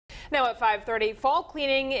Now at 5:30, fall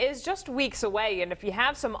cleaning is just weeks away, and if you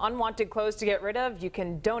have some unwanted clothes to get rid of, you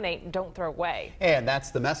can donate and don't throw away. And that's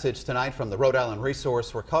the message tonight from the Rhode Island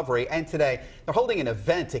Resource Recovery. And today, they're holding an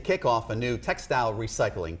event to kick off a new textile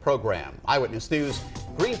recycling program. Eyewitness News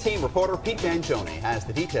Green Team reporter Pete Mangione has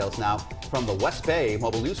the details now from the West Bay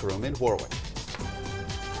Mobile Newsroom in Warwick.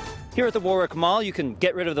 Here at the Warwick Mall, you can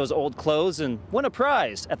get rid of those old clothes and win a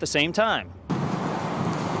prize at the same time.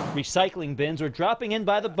 Recycling bins are dropping in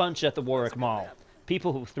by the bunch at the Warwick Mall.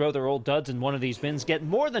 People who throw their old duds in one of these bins get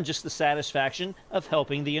more than just the satisfaction of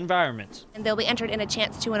helping the environment. And they'll be entered in a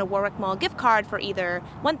chance to win a Warwick Mall gift card for either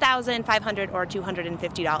 $1,000, $500, or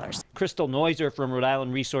 $250. Crystal Noiser from Rhode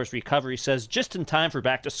Island Resource Recovery says just in time for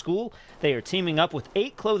back to school, they are teaming up with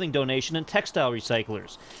 8 clothing donation and textile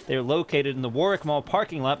recyclers. They are located in the Warwick Mall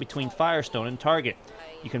parking lot between Firestone and Target.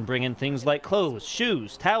 You can bring in things like clothes,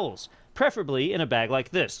 shoes, towels, preferably in a bag like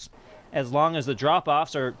this. As long as the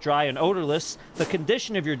drop-offs are dry and odorless, the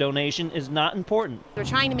condition of your donation is not important. We're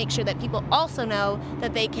trying to make sure that people also know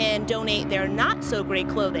that they can donate their not-so-great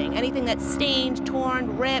clothing, anything that's stained,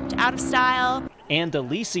 torn, ripped, out of style. Ann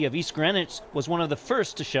DeLisi of East Greenwich was one of the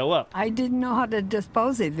first to show up. I didn't know how to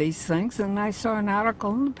dispose of these things, and I saw an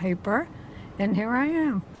article in the paper, and here I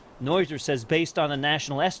am. Noiser says based on the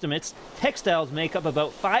national estimates, textiles make up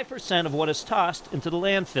about 5% of what is tossed into the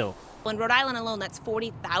landfill. In Rhode Island alone, that's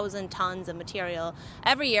 40,000 tons of material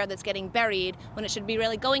every year that's getting buried when it should be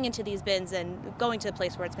really going into these bins and going to the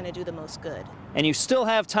place where it's going to do the most good. And you still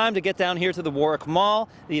have time to get down here to the Warwick Mall.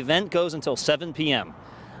 The event goes until 7 p.m.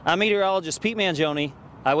 I'm meteorologist Pete Mangione,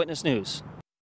 Eyewitness News.